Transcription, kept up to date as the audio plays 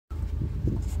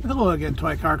Hello again,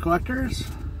 toy car collectors.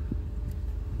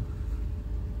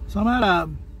 So I'm at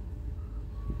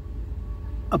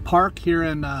a park here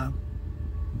in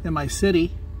my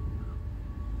city.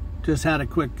 Just had a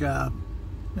quick,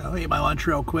 ate my lunch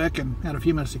real quick and had a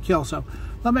few minutes to kill. So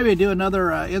thought maybe I'd do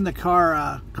another in the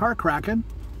car cracking.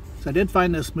 So I did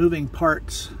find this moving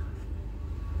parts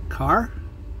car,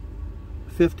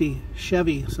 50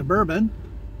 Chevy Suburban.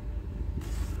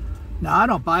 Now I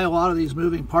don't buy a lot of these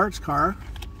moving parts car.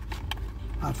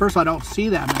 First, I don't see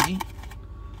that many,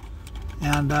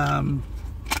 and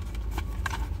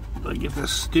let me get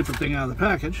this stupid thing out of the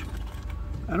package.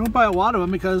 I don't buy a lot of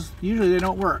them because usually they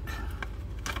don't work.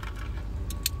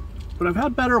 But I've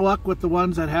had better luck with the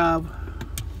ones that have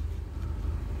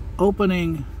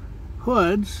opening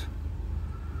hoods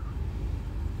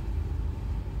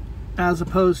as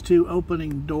opposed to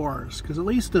opening doors, because at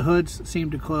least the hoods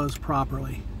seem to close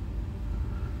properly.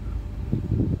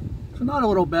 So not a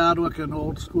little bad looking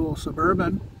old school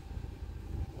Suburban.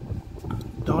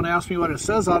 Don't ask me what it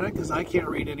says on it because I can't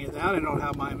read any of that. I don't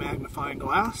have my magnifying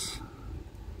glass.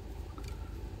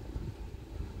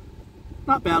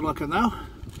 Not bad looking though.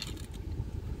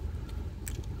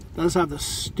 Does have the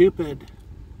stupid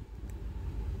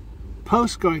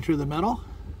post going through the middle,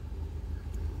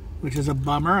 which is a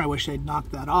bummer. I wish they'd knock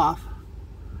that off.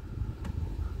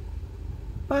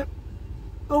 But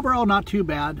overall, not too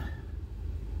bad.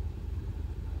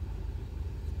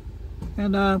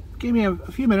 And gave me a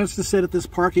few minutes to sit at this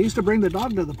park. I used to bring the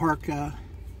dog to the park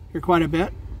here quite a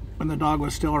bit when the dog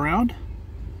was still around.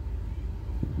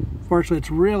 Fortunately,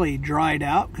 it's really dried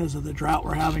out because of the drought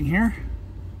we're having here.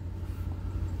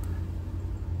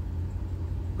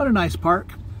 But a nice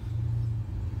park.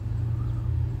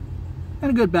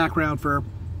 And a good background for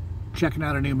checking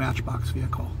out a new Matchbox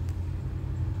vehicle.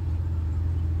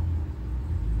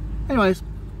 Anyways,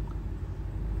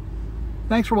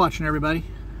 thanks for watching, everybody.